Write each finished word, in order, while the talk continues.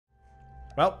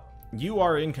Well, you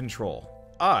are in control.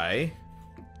 I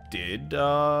did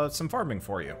some farming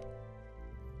for you.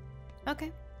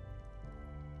 Okay.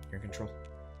 You're in control.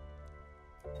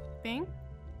 Bing?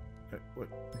 What?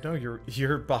 No,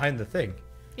 you're behind the thing.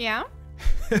 Yeah?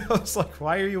 I was like,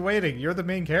 why are you waiting? You're the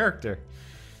main character.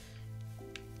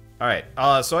 Alright,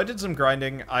 so I did some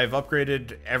grinding. I've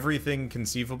upgraded everything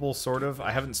conceivable, sort of.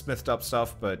 I haven't smithed up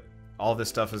stuff, but all this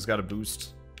stuff has got a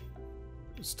boost.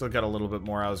 Still got a little bit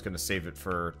more. I was going to save it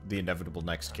for the inevitable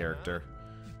next character.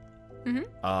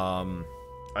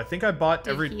 I think I bought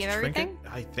every trinket. Everything?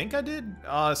 I think I did.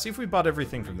 See if we bought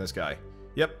everything from this guy.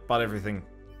 Yep, bought everything.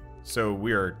 So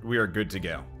we are good to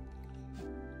go.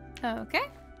 Okay.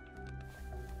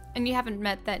 And you haven't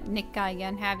met that Nick guy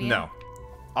again, have you? No.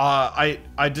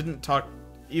 I didn't talk.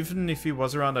 Even if he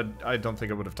was around, I don't think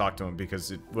I would have talked to him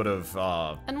because it would have.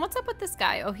 And what's up with this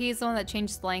guy? Oh, he's the one that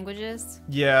changed languages?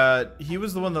 Yeah, he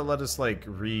was the one that let us, like,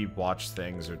 re-watch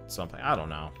things or something. I don't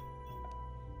know.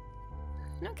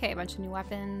 Okay, a bunch of new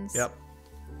weapons. Yep.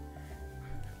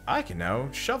 I can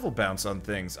now shovel bounce on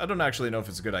things. I don't actually know if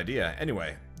it's a good idea.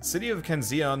 Anyway, City of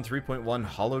Kenzion 3.1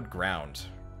 Hollowed Ground.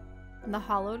 The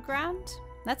Hollowed Ground?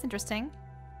 That's interesting.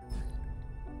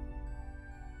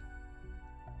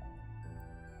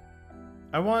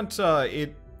 I want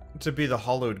it to be the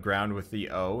Hollowed Ground with the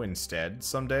O instead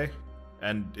someday.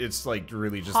 And it's, like,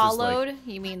 really just Hollowed? This, like,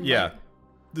 you mean yeah, like...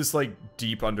 this, like,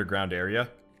 deep underground area.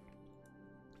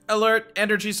 Alert!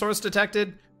 Energy source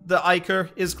detected. The Iker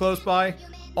is close by.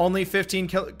 Only 15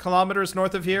 kilometers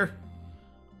north of here.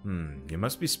 You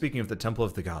must be speaking of the Temple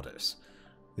of the Goddess.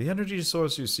 The energy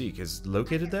source you seek is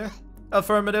located there?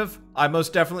 Affirmative. It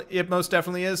most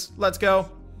definitely is. Let's go.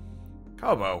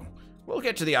 Kobo, we'll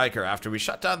get to the Iker after we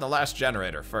shut down the last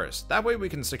generator first. That way we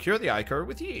can secure the Iker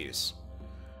with ease.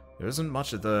 There isn't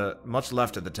much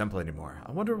left at the temple anymore.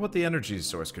 I wonder what the energy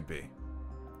source could be.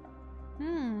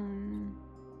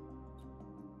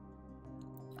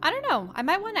 I don't know. I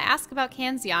might want to ask about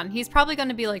Kanzion. He's probably going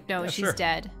to be like, no, Yeah, she's sure.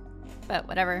 dead. But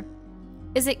whatever.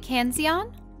 Is it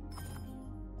Kanzion?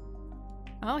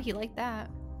 Oh, he liked that.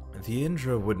 The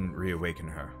Indra wouldn't reawaken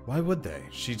her. Why would they?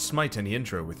 She'd smite any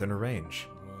Indra within her range.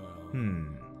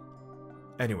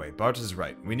 Anyway, Bart is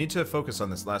right. We need to focus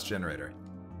on this last generator.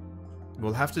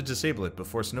 We'll have to disable it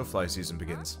before snowfly season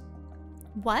begins.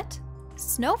 What?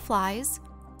 Snowflies?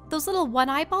 Those little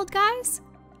one-eyeballed guys?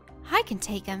 I can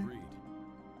take them.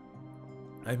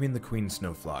 I mean the Queen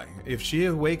Snowfly. If she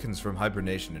awakens from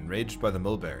hibernation enraged by the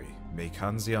mulberry, may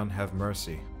Kanzion have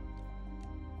mercy.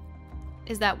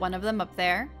 Is that one of them up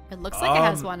there? It looks like it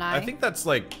has one eye. I think that's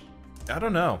like, I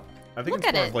don't know. I think Look it's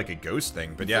at more it. of like a ghost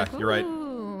thing, but It's yeah, like, you're right.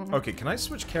 ooh. Okay, can I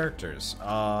switch characters?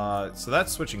 So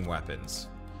that's switching weapons.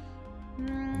 I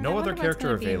No wonder other what's character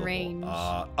gonna be in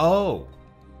available.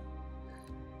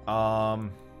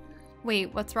 range.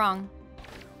 Wait, what's wrong?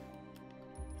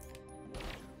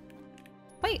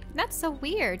 Wait, that's so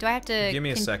weird. Do I have to Give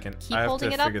me a second. keep I have holding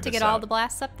to it up figure to this get all out. the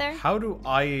blasts up there? How do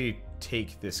I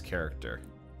take this character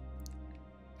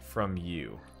from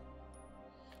you?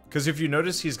 Because if you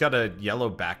notice, he's got a yellow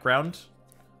background.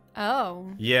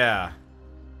 Oh. Yeah.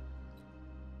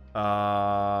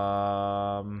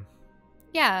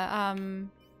 Yeah,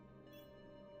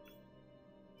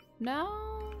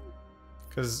 no?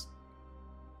 Because...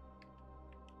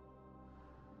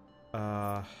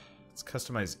 let's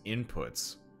customize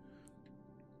inputs.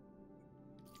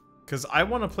 Because I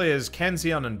want to play as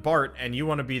Kanzion and Bart, and you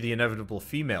want to be the inevitable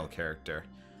female character.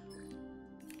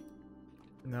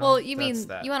 No, Well, you mean that's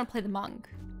that. you want to play the monk.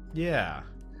 Yeah.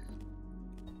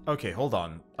 Okay, hold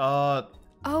on.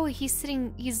 Oh, he's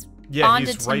Yeah,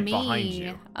 bonded he's to right me. behind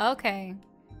you. Okay.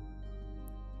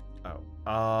 Oh.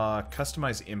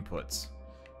 Customize inputs.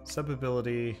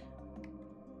 Sub-ability.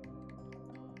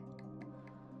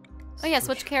 Oh yeah,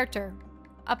 switch character.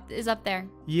 Is up there.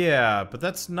 Yeah, but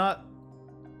that's not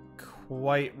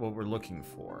quite what we're looking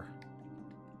for.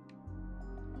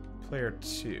 Player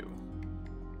 2.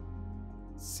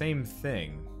 Same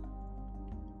thing.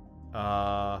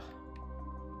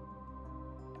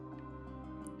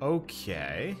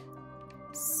 Okay.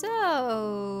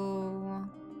 So...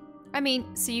 I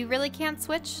mean, so you really can't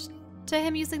switch to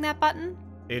him using that button?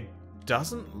 It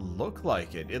doesn't look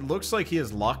like it. It looks like he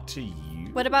is locked to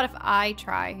you. What about if I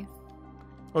try?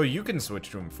 Oh, you can switch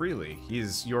to him freely.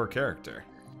 He's your character.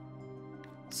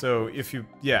 So if you...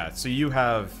 Yeah, so you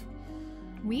have...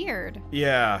 Weird.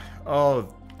 Yeah.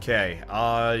 Okay.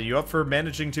 You up for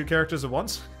managing two characters at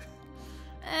once?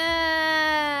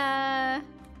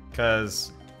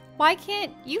 Because... Why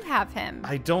can't you have him?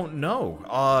 I don't know.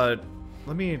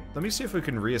 Let me see if we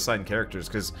can reassign characters,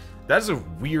 because that's a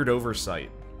weird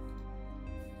oversight.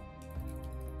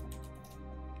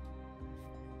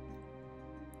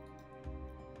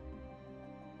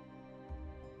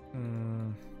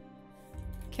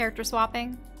 character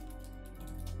swapping.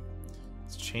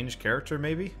 Let's change character,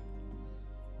 maybe?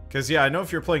 Because, yeah, I know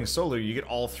if you're playing solo, you get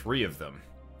all 3 of them.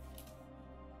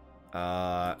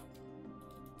 Can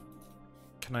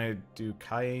I do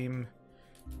Kaim?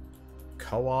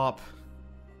 Co-op?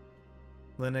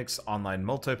 Linux, online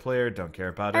multiplayer, don't care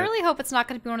about it. I really hope it's not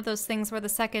going to be one of those things where the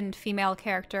second female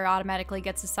character automatically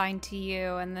gets assigned to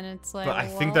you, and then it's like, But I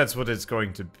think that's what it's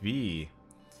going to be.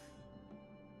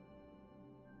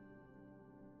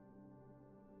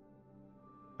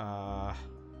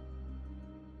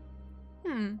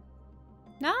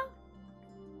 No?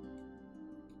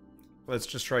 Let's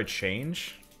just try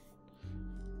change.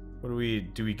 What do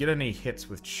we get any hits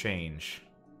with change?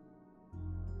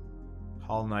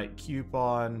 Hollow Knight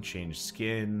coupon, change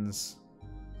skins,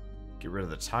 get rid of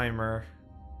the timer.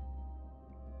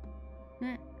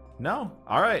 No?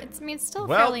 Alright. I mean, it's still a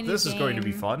well, fairly new this is going to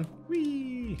be game. fun.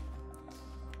 Whee!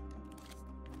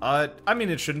 I mean,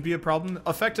 it shouldn't be a problem.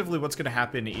 Effectively, what's going to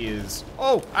happen is...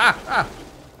 Oh!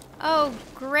 Oh,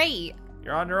 great.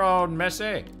 You're on your own,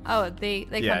 Messy. Oh, they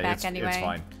come back anyway. It's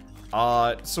fine.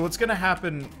 So what's going to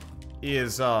happen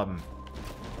is, there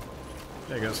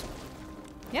it goes.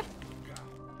 Yep.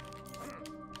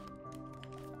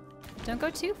 Don't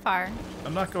go too far.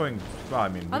 I'm not going... Well, I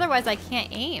mean... Otherwise, I can't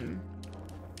aim.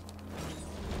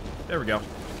 There we go.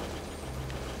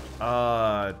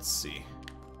 Let's see.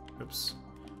 Oops.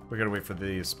 We gotta wait for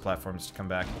these platforms to come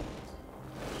back.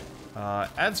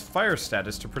 Adds fire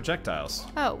status to projectiles.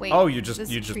 Oh, wait. Oh, you just This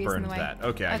tree's in burned the way. that.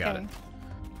 Okay, I got it.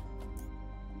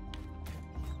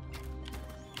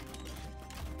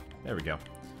 There we go.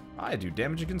 I do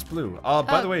damage against blue.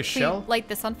 By the way, can Shell... you light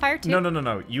this on fire, too?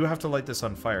 No. You have to light this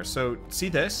on fire. So, see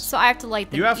this? So I have to light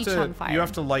them each on fire. You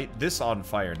have to light this on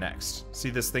fire next. See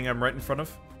this thing I'm right in front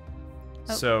of?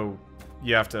 Oh. So,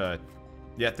 you have to...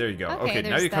 Yeah, there you go. Okay,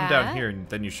 now there's you come down that. here and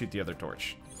then you shoot the other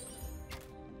torch.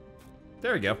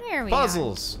 There we go. There we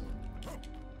Puzzles!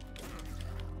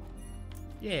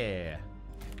 Yeah.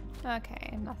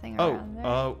 Okay, nothing around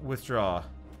there. Withdraw.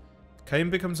 Kaim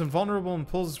becomes invulnerable and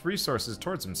pulls resources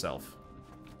towards himself.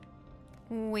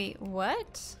 Wait,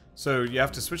 what? So you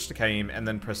have to switch to Kaim and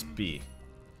then press B.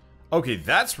 Okay,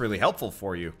 that's really helpful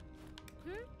for you.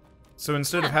 So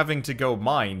instead of having to go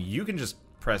mine, you can just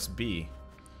press B.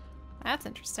 That's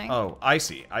interesting. Oh, I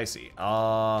see.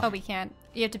 Oh, we can't.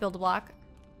 You have to build a block.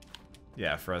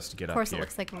 Yeah, for us to get up Of course, here. it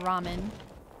looks like ramen.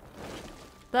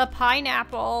 The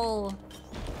pineapple!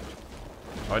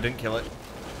 Oh, I didn't kill it.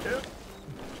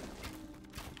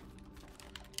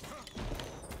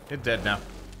 It's dead now.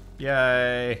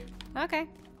 Yay. Okay.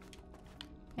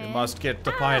 We And- must get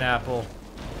the pineapple.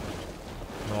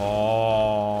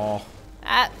 Oh.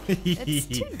 It's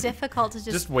too difficult to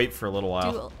Just wait for a little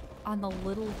while. do on the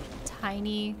little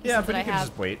tiny pieces Yeah, but that you I can have.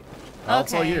 just wait. I'll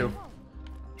tell Okay. you.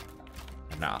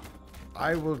 Nah.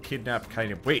 I will kidnap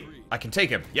kind of... Wait, I can take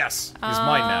him. Yes, he's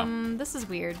mine now. This is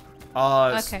weird.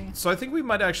 Okay. Okay. So I think we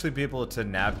might actually be able to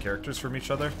nab characters from each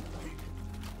other.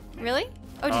 Really?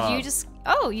 Oh, did you just...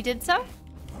 Oh, you did so?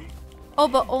 Oh,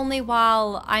 but only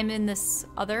while I'm in this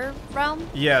other realm?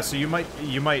 Yeah, so you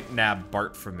might nab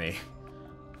Bart from me.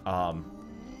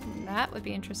 That would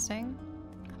be interesting.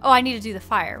 Oh, I need to do the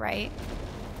fire, right?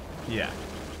 Yeah.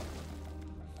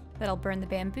 That'll burn the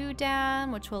bamboo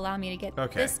down, which will allow me to get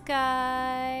Okay. this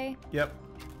guy. Yep.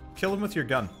 Kill him with your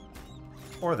gun.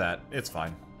 Or that. It's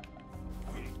fine.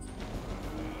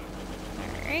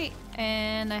 Alright,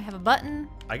 and I have a button.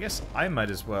 I guess I might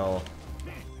as well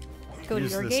Go to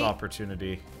use your this gate.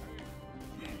 opportunity.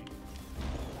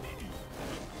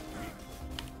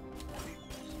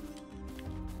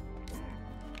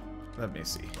 Let me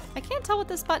see. I can't tell what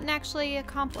this button actually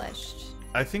accomplished.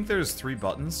 I think there's 3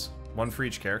 buttons. One for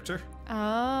each character.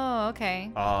 Oh,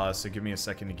 okay. So give me a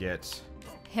second to get...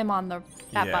 Him on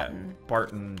that button.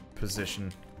 Barton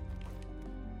position.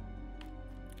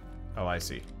 Oh, I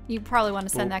see. You probably want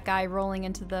to send Boop. that guy rolling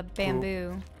into the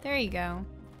bamboo. There you go.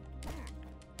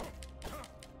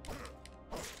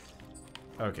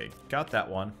 Okay, got that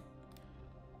one.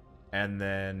 And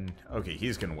then... Okay,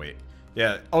 he's gonna wait.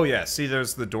 Yeah, oh yeah, see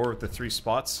there's the door with the 3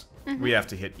 spots? We have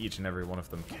to hit each and every one of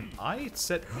them. Can I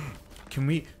set... Can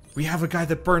we... We have a guy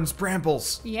that burns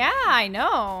brambles! Yeah, I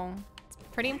know. It's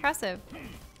pretty impressive.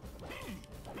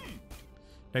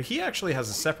 Now he actually has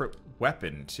a separate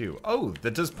weapon, too. Oh,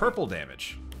 that does purple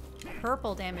damage.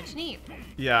 Purple damage, neat.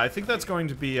 Yeah, I think that's going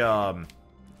to be,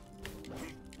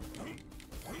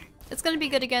 It's gonna be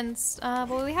good against,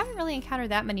 well, we haven't really encountered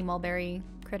that many mulberry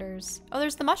critters. Oh,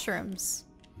 there's the mushrooms.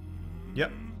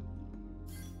 Yep.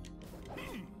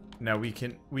 Now we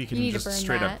can need to just burn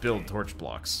straight that. up build torch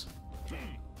blocks.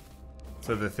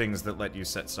 So the things that let you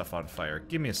set stuff on fire.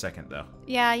 Give me a second, though.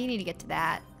 Yeah, you need to get to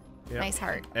that. Yep. Nice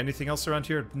heart. Anything else around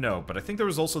here? No, but I think there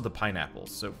was also the pineapple.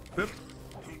 So, boop.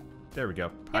 There we go.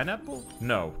 Pineapple?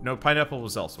 Yep. No, pineapple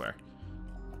was elsewhere.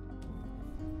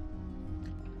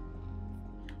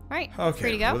 Right. Okay.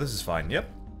 Free to go. Well, this is fine. Yep.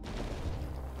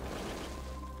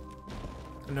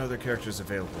 No other characters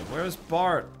available. Where's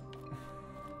Bart?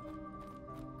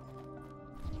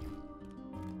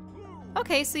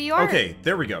 Okay, so you are. Okay,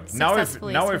 there we go. Now I've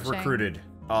switching. recruited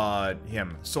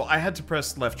him. So I had to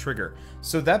press left trigger.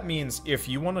 So that means if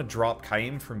you want to drop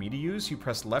Kaim for me to use, you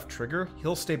press left trigger,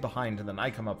 he'll stay behind, and then I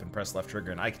come up and press left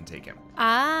trigger and I can take him.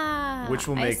 Ah. Which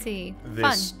will make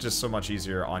this Fun. just so much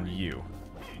easier on you.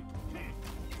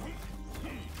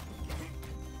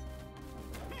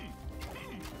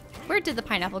 Where did the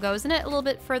pineapple go? Isn't it a little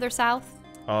bit further south?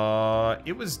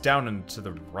 It was down and to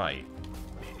the right.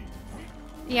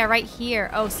 Yeah, right here.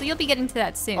 Oh, so you'll be getting to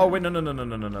that soon. Oh, wait,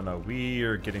 no. We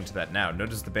are getting to that now.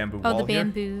 Notice the bamboo wall Oh, the here?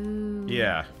 bamboo.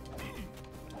 Yeah.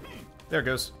 There it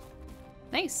goes.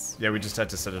 Nice. Yeah, we just had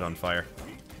to set it on fire.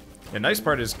 The nice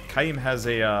part is Kaim has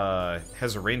a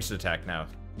ranged attack now.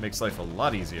 Makes life a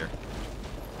lot easier.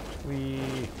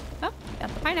 Oh,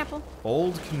 got the pineapple.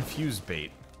 Old confused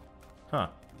bait. Huh.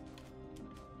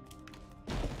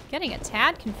 Getting a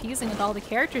tad confusing with all the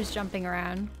characters jumping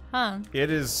around. Huh. It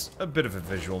is a bit of a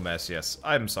visual mess, yes.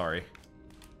 I'm sorry.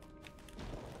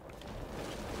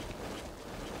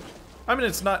 I mean,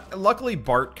 it's not... Luckily,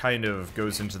 Bart kind of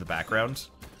goes into the background.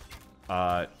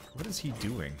 What is he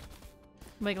doing?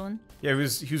 Wiggling. Yeah,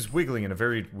 he was wiggling in a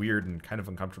very weird and kind of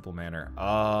uncomfortable manner.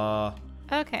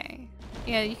 Okay.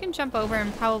 Yeah, you can jump over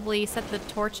and probably set the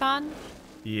torch on.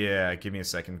 Yeah, give me a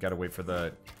second. Gotta wait for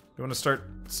the... You want to start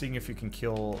seeing if you can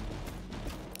kill...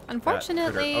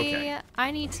 Unfortunately, okay.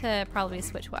 I need to probably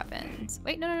switch weapons.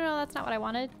 Wait, no, that's not what I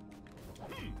wanted.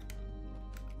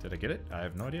 Did I get it? I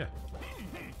have no idea.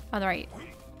 On the right.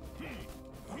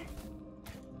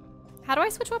 How do I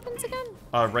switch weapons again?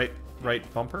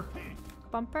 Right bumper?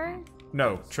 Bumper?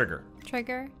 No, trigger.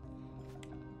 Trigger?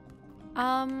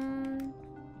 I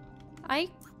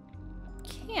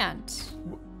can't.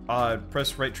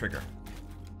 Press right trigger.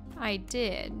 I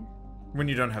did. When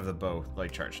you don't have the bow,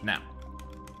 like, charged. Now.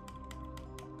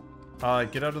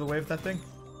 Get out of the way of that thing?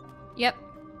 Yep.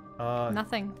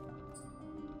 Nothing.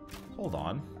 Hold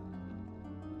on.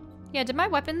 Yeah, did my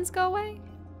weapons go away?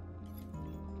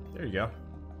 There you go.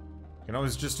 You can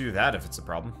always just do that if it's a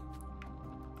problem.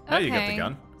 Now Okay. you got the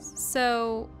gun.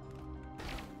 So...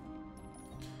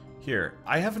 Here,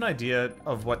 I have an idea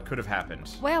of what could have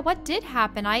happened. Well, what did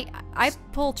happen? I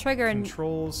pulled trigger and...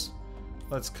 Controls.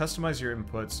 Let's customize your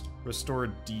inputs. Restore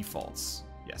defaults.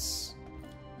 Yes.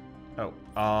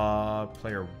 Oh,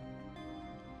 player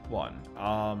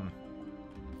 1.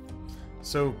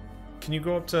 So, can you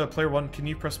go up to player 1? Can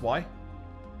you press Y?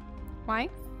 Why?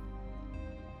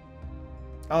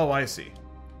 Oh, I see.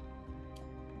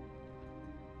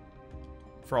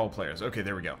 For all players. Okay,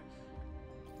 there we go.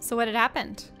 So what had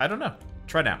happened? I don't know.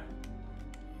 Try now.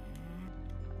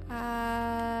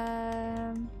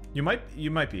 You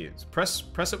might be.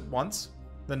 Press it once,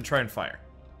 then try and fire.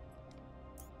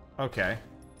 Okay.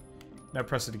 Now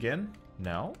press it again.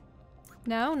 No.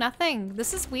 No, nothing.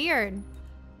 This is weird.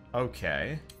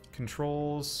 Okay.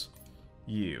 Controls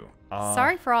U.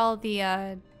 Sorry for all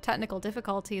the technical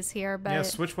difficulties here, but Yeah,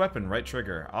 switch weapon, right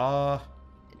trigger.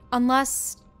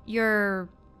 unless your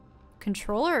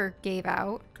controller gave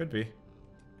out. Could be.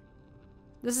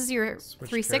 This is your Switch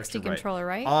 360 character, controller,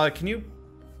 right? Can you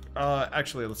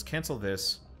actually, let's cancel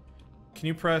this. Can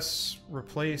you press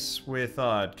replace with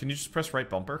can you just press right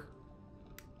bumper?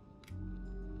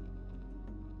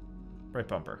 Right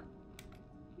bumper.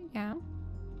 Yeah.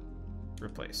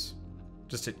 Replace.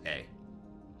 Just hit A.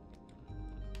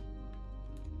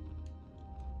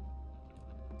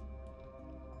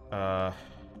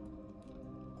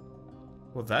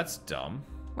 Well, that's dumb.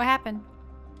 What happened?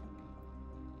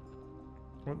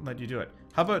 Wouldn't let you do it.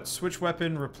 How about switch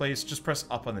weapon, replace, just press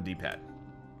up on the D-pad.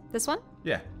 This one?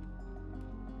 Yeah.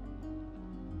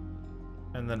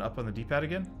 And then up on the D-pad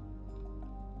again?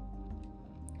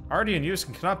 Already in use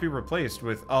and cannot be replaced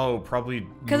with, probably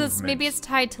Because maybe it's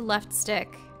tied to left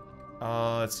stick.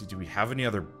 Let's see, do we have any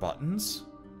other buttons?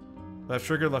 Left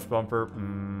trigger, left bumper,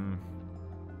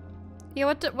 Yeah,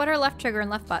 what are left trigger and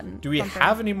left button? Do we bumper?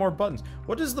 have any more buttons?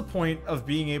 What is the point of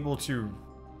being able to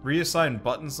reassign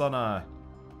buttons on a...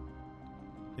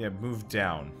 Yeah, move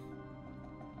down.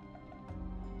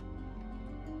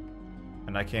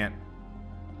 And I can't...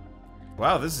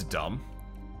 Wow, this is dumb.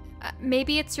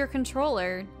 Maybe it's your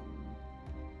controller.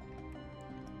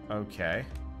 Okay.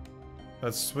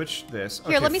 Let's switch this.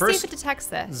 Here, okay, let me see first, if it detects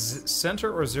this.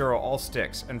 Center or zero all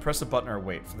sticks, and press a button or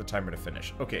wait for the timer to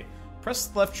finish. Okay, press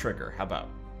the left trigger. How about?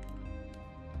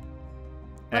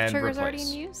 Left and trigger's replace. already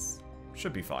in use?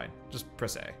 Should be fine. Just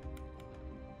press A.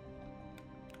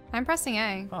 I'm pressing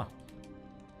A. Huh.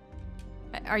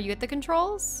 Are you at the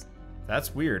controls?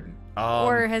 That's weird.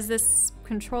 Or has this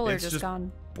controller it's just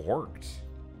gone? Borked.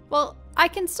 Well, I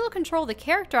can still control the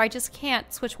character, I just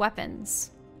can't switch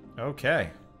weapons.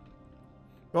 Okay.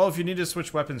 Well, if you need to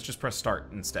switch weapons, just press start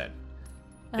instead.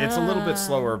 It's a little bit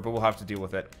slower, but we'll have to deal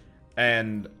with it.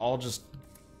 And I'll just...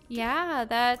 Yeah,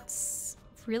 that's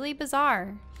really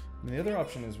bizarre. And the other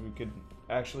option is we could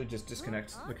actually just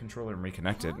disconnect the controller and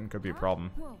reconnect it, and it could be a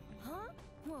problem.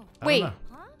 Wait.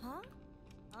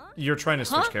 You're trying to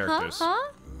switch characters.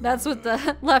 That's what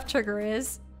the left trigger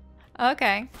is.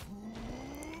 Okay.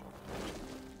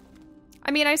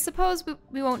 I mean, I suppose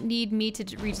we won't need me to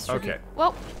redistribute. Okay.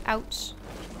 Well, ouch.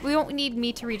 We won't need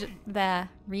me to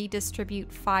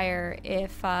redistribute fire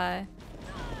if,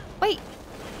 Wait.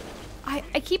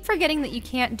 I keep forgetting that you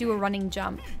can't do a running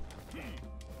jump.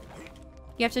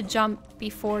 You have to jump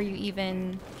before you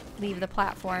even leave the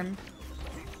platform.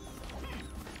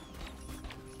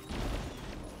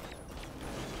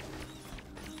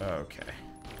 Okay.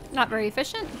 Not very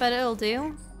efficient, but it'll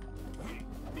do.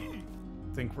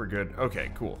 Think we're good. Okay,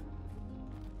 cool.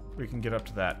 We can get up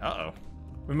to that. Uh-oh.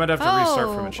 We might have to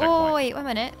restart from a checkpoint. Oh, wait, 1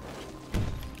 minute.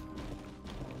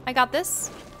 I got this.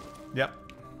 Yep.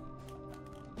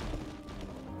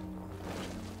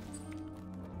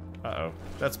 Uh-oh.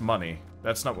 That's money.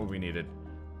 That's not what we needed.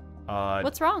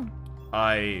 What's wrong?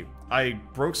 I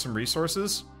broke some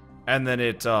resources, and then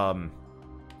it, don't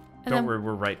worry,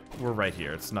 we're right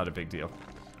here. It's not a big deal.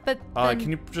 But then,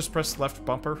 can you just press left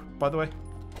bumper, by the way?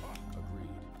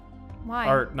 why?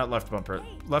 Or, not left bumper.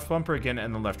 Left bumper again,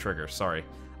 and then left trigger. Sorry.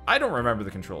 I don't remember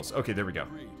the controls. Okay, there we go.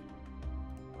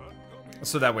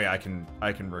 So that way I can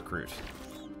recruit.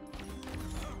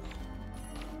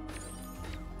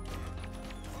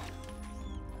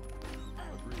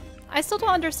 I still don't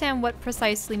understand what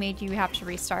precisely made you have to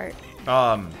restart.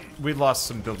 We lost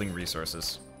some building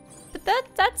resources. But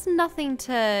that's nothing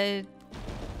to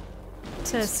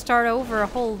start over a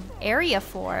whole area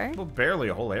for. Well, barely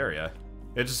a whole area.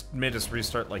 It just made us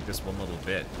restart like this one little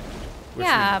bit. Which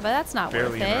Yeah, we but that's not worth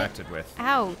barely it. interacted with.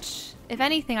 Ouch. If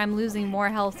anything, I'm losing more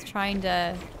health trying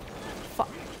to...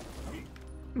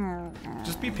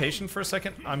 Just be patient for a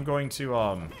second. I'm going to,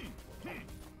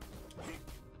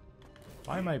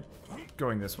 Why am I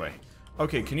going this way?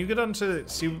 Okay, can you get onto...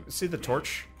 See the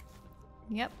torch?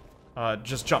 Yep.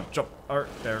 Just jump.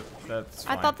 There. That's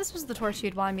fine. I thought this was the torch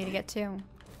you'd wanted me to get to.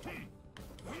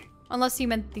 Unless you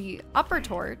meant the upper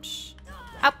torch.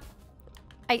 Up.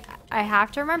 I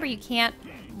have to remember you can't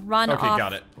run off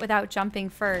got it. without jumping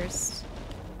first.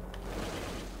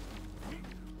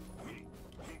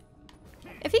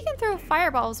 If he can throw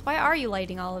fireballs, why are you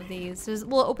lighting all of these?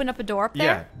 Will it open up a door up there?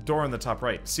 Yeah, door on the top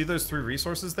right. See those 3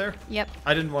 resources there? Yep.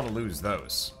 I didn't want to lose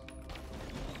those.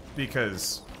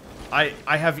 Because I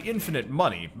have infinite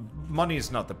money. Money is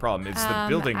not the problem. It's the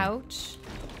building. Ouch.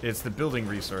 It's the building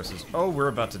resources. Oh, we're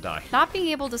about to die. Not being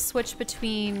able to switch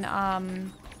between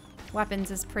weapons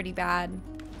is pretty bad.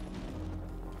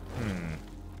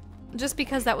 Just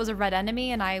because that was a red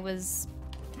enemy and I was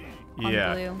on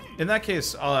blue. In that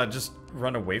case, just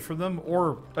run away from them.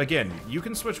 Or, again, you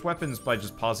can switch weapons by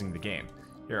just pausing the game.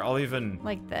 Here, I'll even...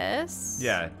 Like this?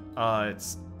 Yeah,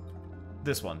 it's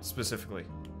this one, specifically.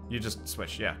 You just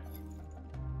switch, yeah.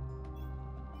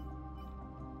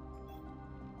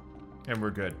 And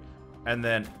we're good. And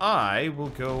then I will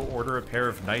go order a pair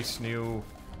of nice new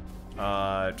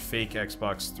fake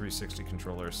Xbox 360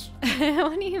 controllers.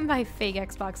 What do you mean by fake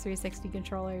Xbox 360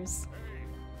 controllers?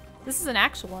 This is an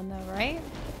actual one though, right?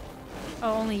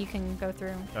 Oh, only you can go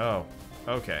through. Oh,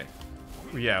 okay.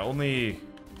 Yeah, only...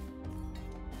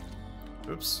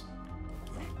 Oops.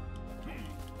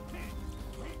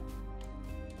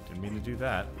 Didn't mean to do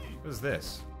that. What is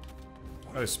this?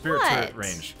 Oh, spirit turret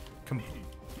range.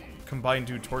 Combine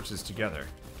 2 torches together.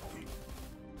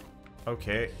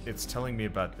 Okay, it's telling me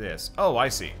about this. Oh, I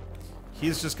see.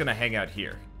 He's just gonna hang out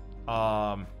here.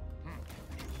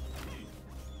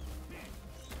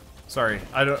 Sorry,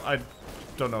 I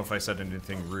don't know if I said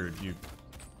anything rude. You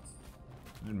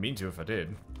didn't mean to if I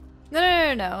did.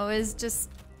 No. It was just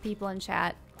people in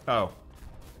chat. Oh,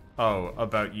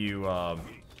 about you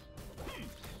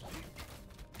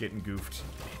getting goofed.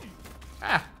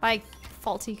 Ah. Like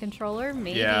faulty controller,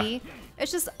 maybe. Yeah.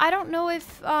 It's just I don't know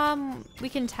if we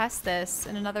can test this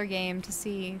in another game to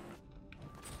see.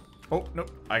 Oh, nope.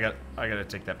 I gotta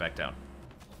take that back down.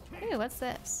 Ooh, what's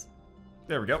this?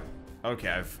 There we go. Okay,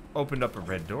 I've opened up a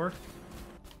red door.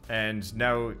 And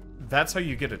now that's how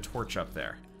you get a torch up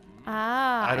there.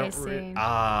 Ah,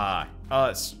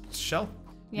 I see. Shell?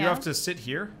 Yeah? You have to sit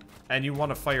here, and you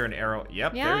want to fire an arrow.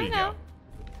 Yep, Yeah, there you I know. go.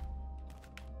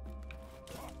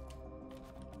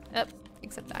 Yep,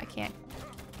 except I can't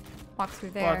walk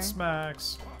through there. Butt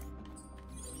smacks.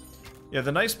 Yeah,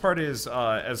 the nice part is,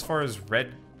 as far as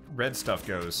red stuff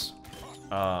goes,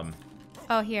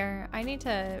 Oh, here. I need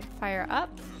to fire up.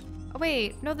 Oh,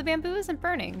 wait. No, the bamboo isn't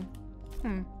burning.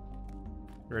 you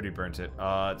already burnt it.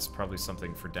 It's probably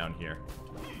something for down here.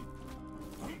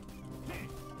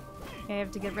 Okay, I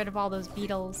have to get rid of all those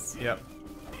beetles. Yep.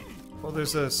 Well,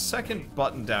 there's a second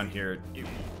button down here.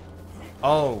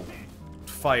 Oh,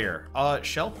 fire.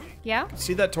 Shell? Yeah?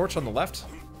 See that torch on the left?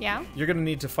 Yeah? You're gonna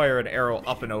need to fire an arrow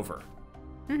up and over.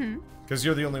 Mm-hmm. Because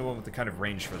you're the only one with the kind of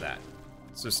range for that.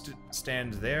 So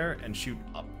stand there and shoot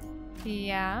up.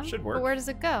 Yeah. Should work. But where does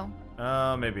it go?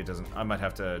 Maybe it doesn't. I might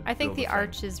have to. I think build the a thing.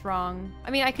 arch is wrong.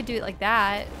 I mean, I could do it like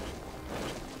that.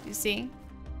 You see?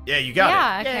 Yeah, you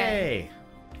got it. Yeah, okay. Yay!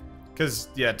 Because,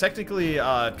 yeah, technically,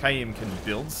 Kaim can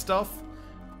build stuff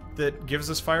that gives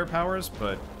us fire powers,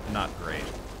 but not great.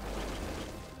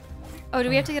 Oh, do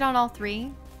we have to get on all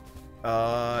three?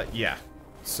 Yeah.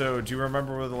 So, do you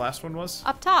remember where the last one was?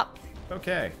 Up top.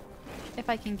 Okay. If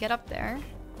I can get up there.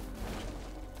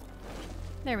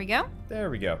 There we go. There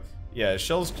we go. Yeah,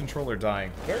 Shell's controller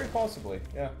dying. Very possibly,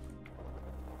 yeah.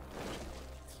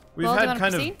 We've Well, do you had wanna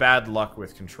kind proceed? of bad luck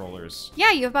with controllers.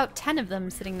 Yeah, you have about 10 of them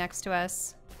sitting next to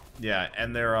us. Yeah,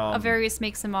 and they're, Of various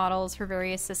makes and models for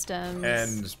various systems.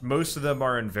 and most of them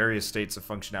are in various states of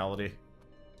functionality.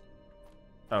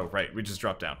 Oh, right, we just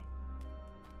dropped down.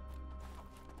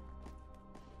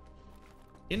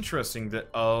 Interesting that...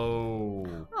 Oh...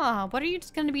 Oh, what are you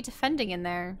just going to be defending in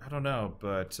there? I don't know,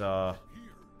 but,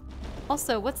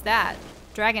 Also, what's that?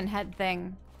 Dragon head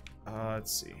thing.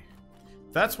 let's see.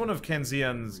 That's one of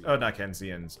Kenzian's... Oh, not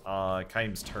Kenzian's.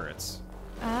 Kaim's turrets.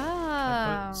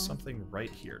 I Oh. put something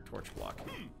right here, torch block.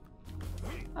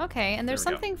 Okay, and there's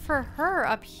There we go. something for her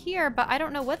up here, but I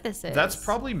don't know what this is. That's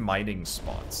probably mining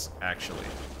spots, actually.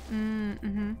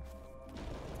 Mm-hmm.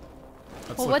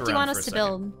 Let's Well, look what do you around want for us a to second.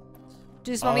 build?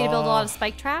 Do you just want me to build a lot of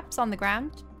spike traps on the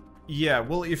ground? Yeah,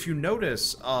 well, if you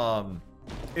notice, there's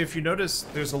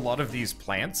a lot of these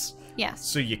plants, Yes.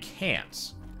 so you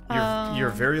can't. Oh. You're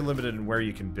very limited in where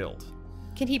you can build.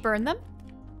 Can he burn them?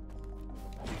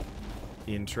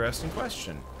 Interesting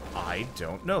question. I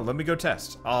don't know. Let me go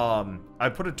test. I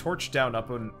put a torch down up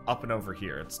and over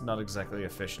here. It's not exactly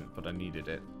efficient, but I needed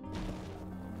it.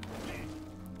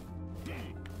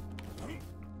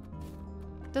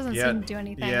 Doesn't seem to do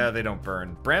anything. Yeah, they don't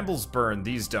burn. Brambles burn.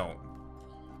 These don't.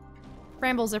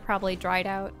 Brambles are probably dried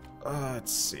out.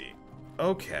 Let's see.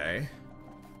 Okay.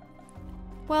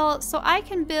 Well, so I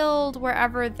can build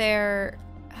wherever there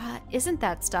isn't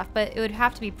that stuff, but it would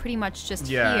have to be pretty much just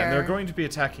Yeah, here. and they're going to be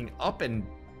attacking up and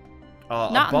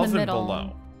Not above in the and middle.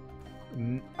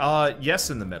 below. Yes,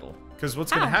 in the middle. Because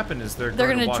what's going to Oh. happen is they're They're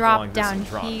going to gonna walk drop along this down and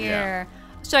drop. here.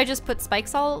 Should I just put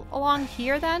spikes all along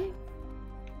here then?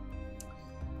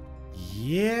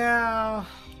 Yeah.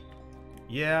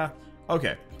 Yeah.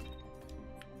 Okay.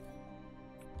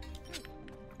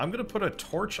 I'm going to put a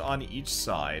torch on each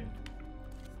side.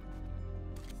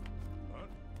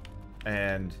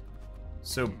 And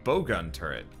so bowgun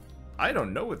turret. I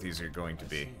don't know what these are going to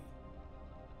be.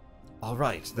 All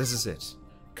right, this is it.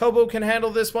 Kobo can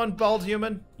handle this one, bald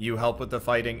human. You help with the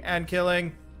fighting and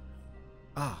killing.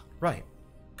 Ah, right.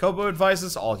 Kobo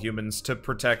advises all humans to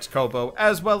protect Kobo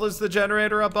as well as the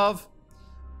generator above.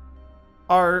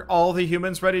 Are all the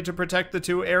humans ready to protect the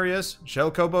two areas?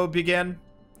 Shall Kobo begin?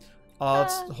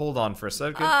 Let's hold on for a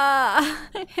second.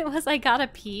 It was I gotta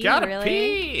pee. Gotta really?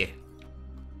 pee!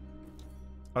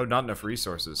 Oh, not enough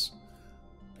resources.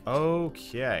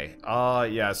 Okay.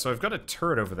 Yeah, so I've got a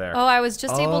turret over there. Oh, I was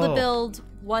just able to Oh. build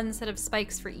one set of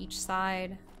spikes for each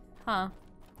side. Huh.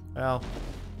 Well,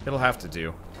 it'll have to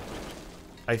do.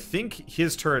 I think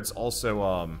his turret's also,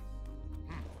 Oh,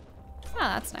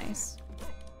 that's nice.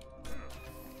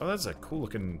 Oh, that's a cool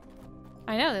looking...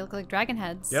 I know, they look like dragon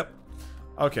heads. Yep.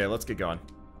 Okay, let's get going.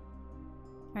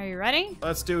 Are you ready?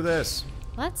 Let's do this.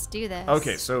 Let's do this.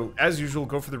 Okay, so, as usual,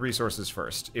 go for the resources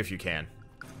first, if you can.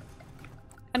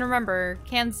 And remember,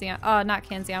 Kanzion, not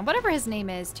Kanzion, whatever his name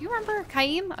is. Do you remember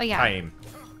Kaim? Oh, yeah. Kaim.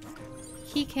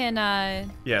 He can,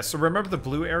 Yeah, so remember the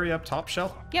blue area up top,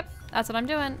 Shell? Yep, that's what I'm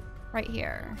doing. Right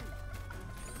here.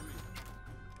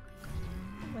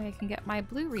 Where I can get my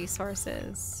blue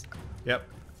resources. Yep.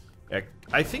 Yeah,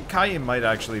 I think Kaim might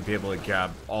actually be able to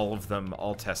grab all of them.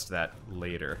 I'll test that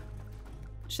later.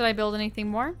 Should I build anything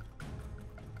more?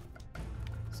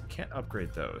 can't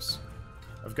upgrade those.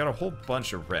 I've got a whole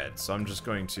bunch of red, so I'm just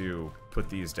going to put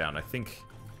these down. I think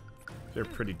they're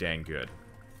pretty dang good.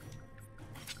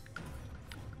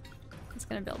 I'm just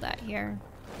gonna build that here.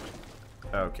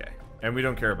 Okay. And we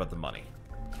don't care about the money.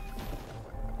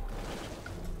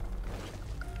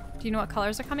 Do you know what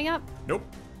colors are coming up? Nope.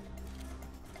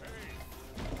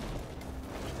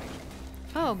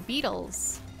 Oh,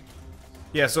 beetles.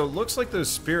 Yeah, so it looks like those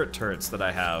spirit turrets that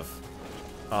I have.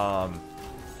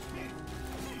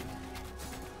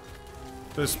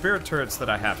 Those spirit turrets that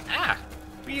I have. Ah!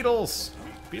 Beetles!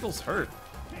 Beetles hurt.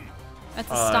 That's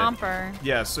a stomper.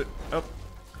 Yeah, so... Oh.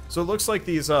 So it looks like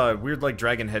these weird, like,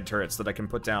 dragon head turrets that I can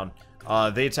put down.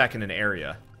 They attack in an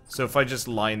area. So if I just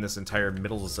line this entire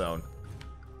middle zone,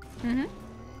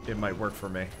 it might work for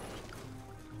me.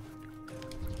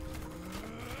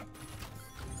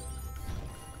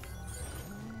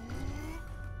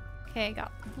 Okay,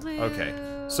 got blue.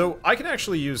 Okay, so I can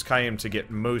actually use Kaim to get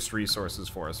most resources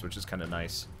for us, which is kind of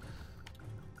nice.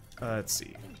 Let's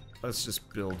see. Let's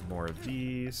just build more of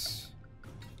these.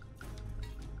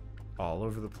 All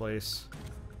over the place.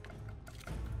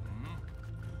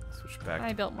 Switch back.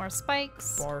 I built more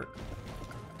spikes. Bart.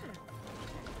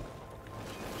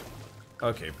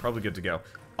 Okay, probably good to go.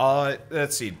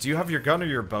 Let's see. Do you have your gun or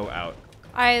your bow out?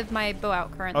 I have my bow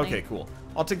out currently. Okay, cool.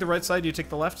 I'll take the right side, you take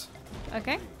the left.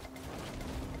 Okay.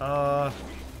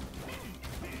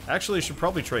 Actually, I should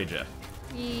probably trade you.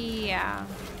 Yeah.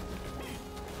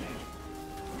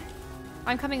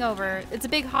 I'm coming over. It's a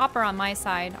big hopper on my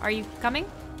side. Are you coming?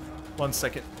 1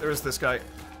 second. There's this guy.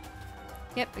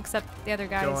 Yep, except the other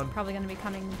guy is Going. probably going to be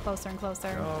coming closer and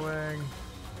closer. Going.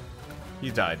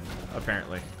 He died,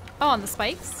 apparently. Oh, on the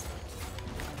spikes?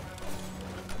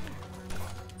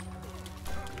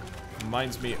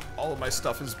 Reminds me, all of my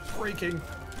stuff is breaking.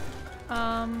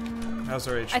 How's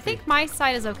our HP? I think my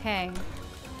side is okay.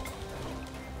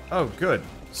 Oh, good.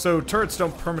 So turrets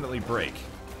don't permanently break.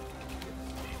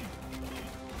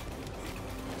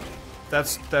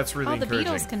 That's really Oh, the encouraging.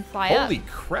 beetles can fly up. Holy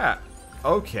crap.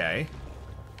 Okay.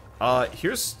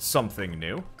 Here's something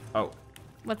new. Oh.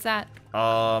 What's that?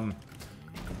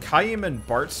 Kaim and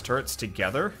Bart's turrets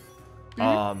together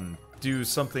do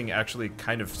something actually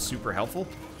kind of super helpful.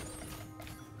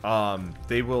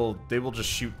 They will just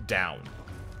shoot down.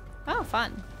 Oh,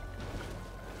 fun.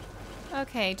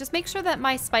 Okay, just make sure that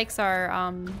my spikes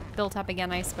are built up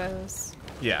again, I suppose.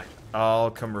 Yeah,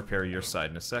 I'll come repair your side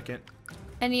in a second.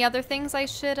 Any other things I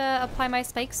should apply my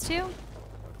spikes to?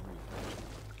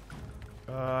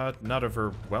 Not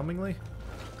overwhelmingly.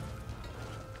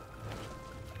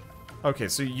 Okay,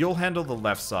 so you'll handle the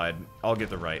left side. I'll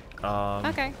get the right.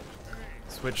 Okay.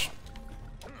 Switch.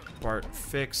 Bart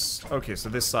fix. Okay, so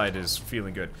this side is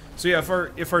feeling good. So yeah,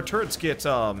 if our turrets get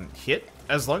hit,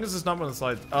 as long as it's not one of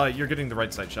the sides, you're getting the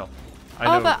right side, Shell.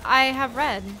 I know. But I have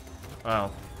red.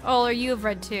 Oh. Oh, or you have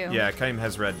red too. Yeah, Kaim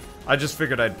has red. I just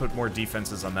figured I'd put more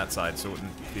defenses on that side, so it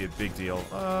wouldn't be a big deal.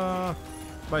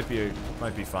 Might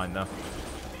be fine though.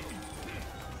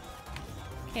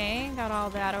 Okay, got all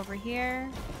that over here.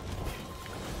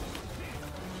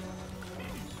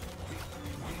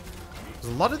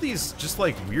 There's a lot of these just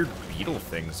like weird beetle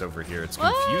things over here. It's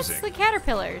Well, confusing. it's the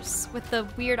caterpillars with the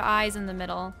weird eyes in the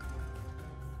middle.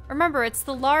 Remember, it's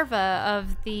the larva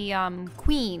of the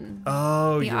queen.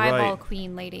 Oh, the you're eyeball right.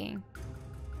 queen lady.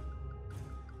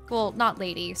 Well, not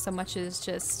lady so much as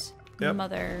just Yep.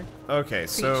 mother. Okay,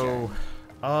 so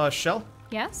Shell?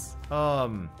 Yes?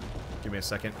 Give me a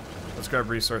second. Let's grab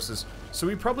resources. So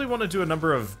we probably want to do a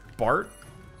number of Bart.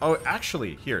 Oh,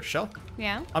 actually, here, Shell.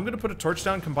 Yeah? I'm gonna put a torch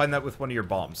down, combine that with one of your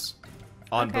bombs.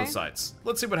 On Okay. both sides.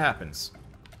 Let's see what happens.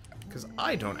 Because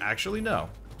I don't actually know.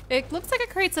 It looks like it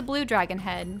creates a blue dragon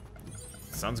head.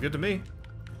 Sounds good to me.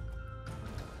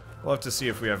 We'll have to see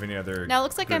if we have any other Now it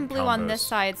looks like good I'm blue on this combos.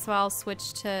 side, so I'll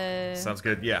switch to Sounds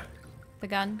good, yeah. the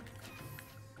gun.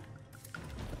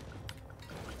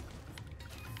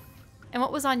 And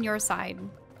what was on your side?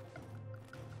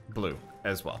 Blue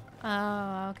as well.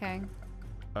 Oh, okay.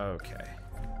 Okay.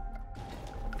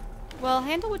 Well,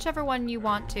 handle whichever one you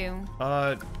want to.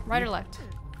 Right or left?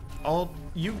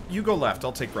 You go left,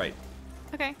 I'll take right.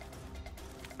 Okay.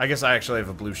 I guess I actually have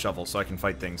a blue shovel, so I can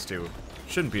fight things too.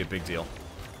 Shouldn't be a big deal.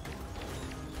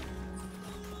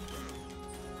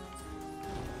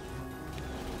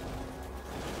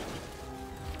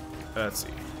 Let's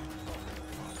see.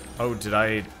 Oh, did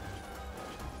I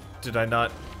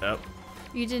not? Oh.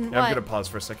 You didn't Yeah, what? I'm gonna pause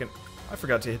for a second. I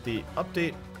forgot to hit the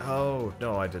update. Oh,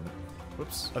 no, I didn't.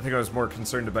 Whoops. I think I was more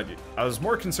concerned about you. I was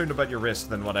more concerned about your wrist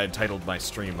than what I had titled my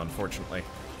stream, unfortunately.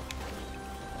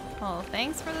 Oh,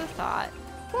 thanks for the thought.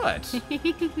 What?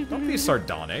 Don't be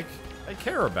sardonic. I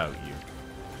care about you.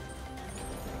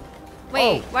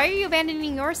 Wait, Oh. why are you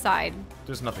abandoning your side?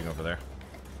 There's nothing over there.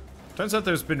 Turns out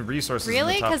there's been resources in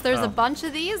Really? the top. Because there's Oh. a bunch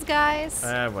of these guys.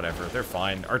 Whatever. They're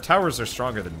fine. Our towers are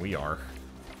stronger than we are.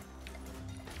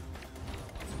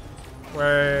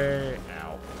 Way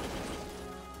out.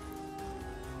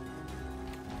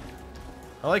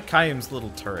 I like Kaim's little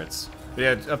turrets. But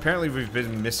yeah, apparently we've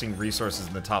been missing resources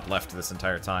in the top left this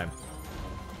entire time.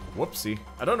 Whoopsie.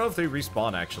 I don't know if they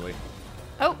respawn, actually.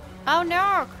 Oh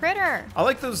no, critter. I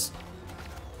like those...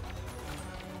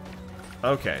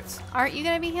 Okay. Aren't you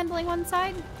going to be handling one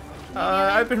side?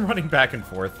 I've been running back and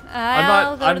forth.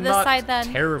 I'll go to I'm this not side then.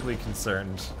 terribly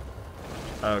concerned.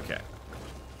 Okay.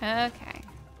 Okay.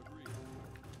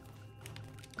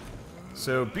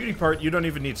 So, beauty part, you don't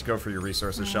even need to go for your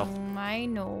resources, Shell. I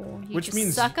know. You Which just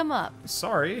means- suck them up.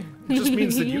 Sorry. It just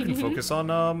means that you can focus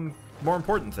on, more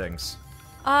important things.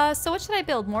 So what should I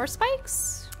build? More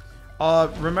spikes?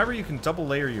 Remember you can double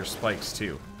layer your spikes,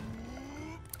 too.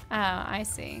 Oh, I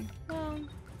see. Well,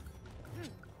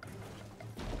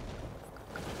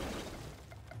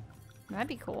 that'd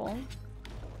be cool.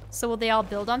 So will they all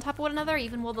build on top of one another?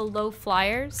 Even will the low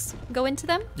flyers go into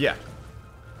them? Yeah.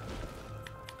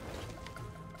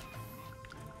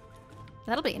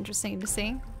 That'll be interesting to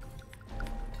see.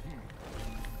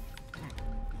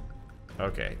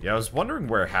 Okay. Yeah, I was wondering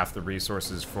where half the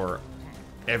resources for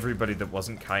everybody that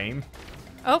wasn't Kaim.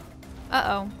 Oh,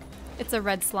 uh-oh. It's a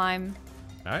red slime.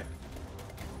 Alright.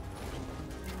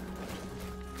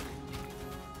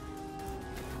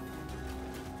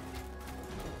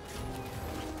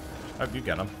 Oh, you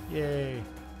got him. Yay.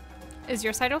 Is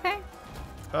your side okay?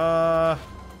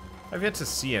 I've yet to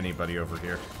see anybody over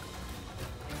here.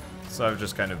 So I've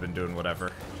just kind of been doing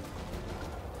whatever.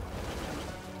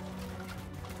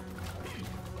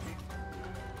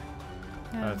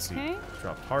 Let's see. Okay.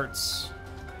 Drop hearts.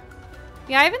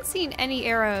 Yeah, I haven't seen any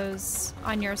arrows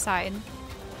on your side.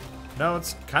 No,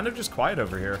 it's kind of just quiet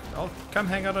over here. I'll come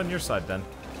hang out on your side then.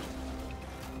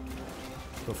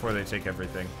 Before they take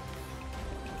everything.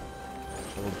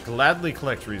 I will gladly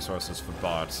collect resources for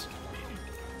bots.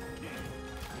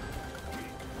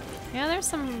 Yeah, there's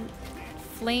some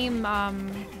flame,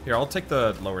 Here, I'll take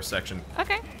the lower section.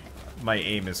 okay. My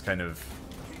aim is kind of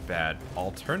bad.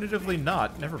 Alternatively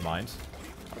not. Never mind.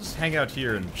 I'll just hang out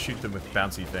here and shoot them with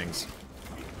bouncy things.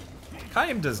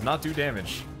 Kaim does not do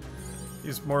damage.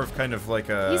 He's more of kind of like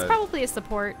a... He's probably a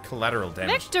support. collateral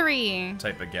damage Victory!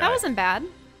 type of guy. That wasn't bad.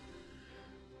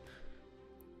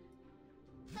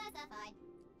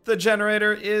 The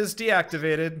generator is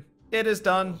deactivated. It is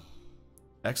done.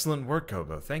 Excellent work,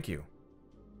 Kobo. Thank you.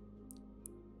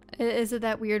 Is it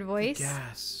that weird voice?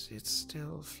 Gas, it's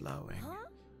still flowing.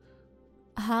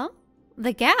 Huh?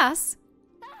 The gas?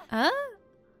 Huh?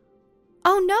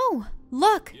 Oh no!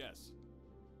 Look! Yes.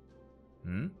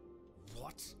 Hmm?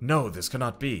 What? No, this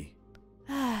cannot be.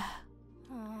 My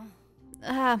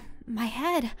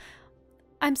head.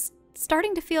 I'm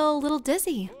starting to feel a little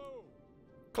dizzy.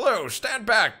 Clue, stand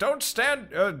back.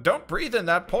 Don't breathe in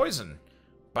that poison.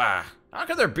 Bah, how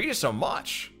can there be so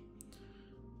much?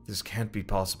 This can't be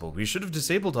possible. We should have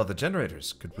disabled all the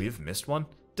generators. Could we have missed one?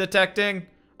 Detecting.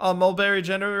 A mulberry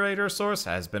generator source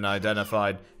has been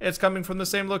identified. It's coming from the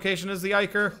same location as the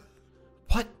Iker.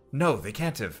 What? No, they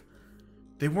can't have.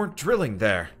 They weren't drilling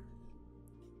there.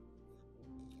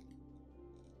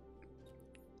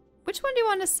 Which one do you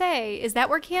want to say? Is that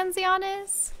where Kanzeon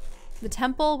is? The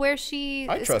temple where she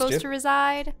I is trust supposed you. to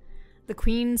reside? The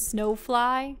Queen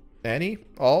Snowfly? Any?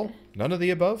 All? None of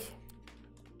the above?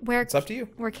 Where It's up to you.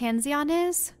 Where Kanzeon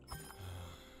is?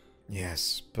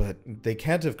 Yes, but they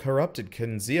can't have corrupted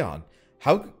Kanzeon.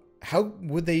 How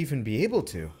would they even be able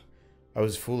to? I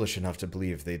was foolish enough to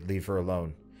believe they'd leave her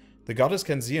alone. The goddess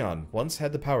Kanzeon once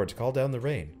had the power to call down the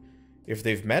rain. If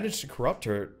they've managed to corrupt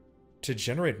her to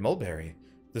generate mulberry,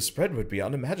 the spread would be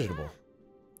unimaginable.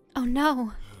 Oh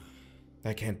no.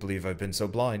 I can't believe I've been so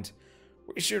blind.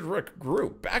 We should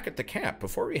regroup back at the camp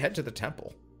before we head to the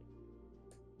temple.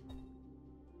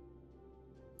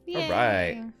 Yay.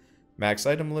 Alright. Max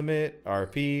item limit,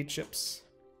 RP, chips.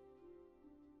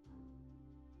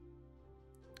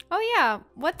 Oh yeah,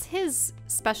 what's his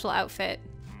special outfit?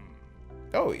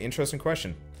 Oh, interesting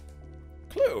question.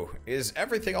 Clue, is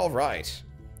everything alright?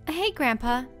 Hey,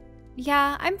 Grandpa.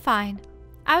 Yeah, I'm fine.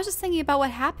 I was just thinking about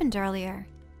what happened earlier.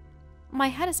 My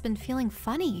head has been feeling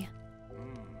funny.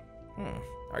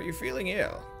 Are you feeling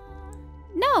ill?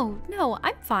 No,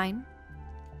 I'm fine.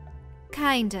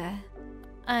 Kinda.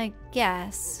 I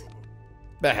guess.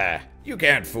 Bah, you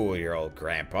can't fool your old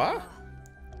grandpa.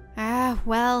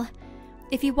 Well,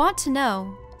 if you want to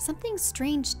know, something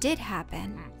strange did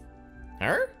happen.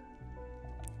 Huh?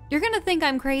 You're gonna think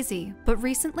I'm crazy, but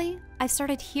recently I've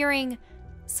started hearing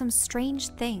some strange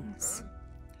things.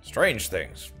 Strange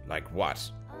things? Like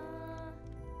what?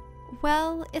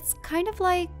 Well, it's kind of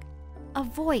like a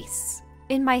voice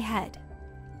in my head.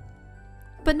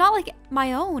 But not like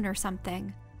my own or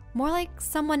something. More like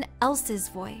someone else's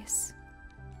voice.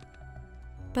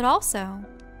 But also,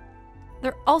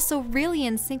 they're also really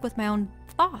in sync with my own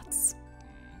thoughts.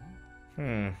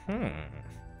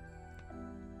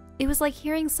 It was like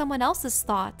hearing someone else's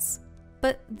thoughts,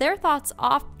 but their thoughts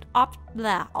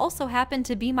also happen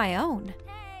to be my own.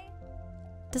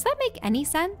 Does that make any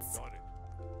sense?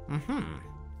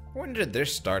 When did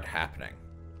this start happening?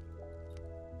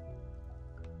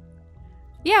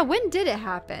 Yeah, when did it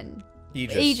happen?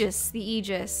 Aegis. The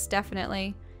Aegis,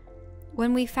 definitely.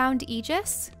 When we found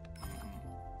Aegis?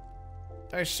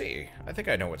 I see. I think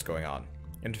I know what's going on.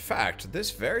 In fact,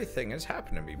 this very thing has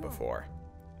happened to me before.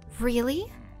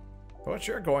 Really? What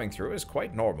you're going through is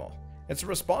quite normal. It's a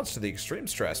response to the extreme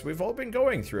stress we've all been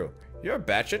going through. You're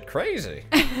batshit crazy.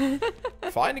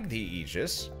 Finding the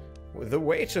Aegis, with the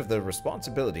weight of the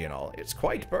responsibility and all, it's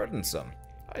quite burdensome.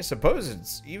 I suppose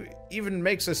it's even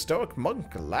makes a stoic monk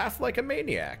laugh like a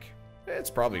maniac. It's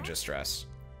probably just stress.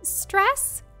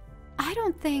 Stress? I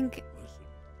don't think...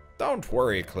 Don't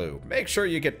worry, Clue. Make sure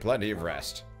you get plenty of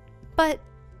rest. But...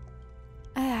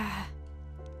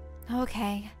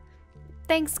 okay.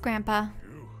 Thanks, Grandpa.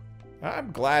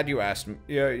 I'm glad you asked me.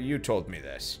 You told me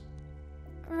this.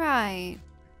 Right.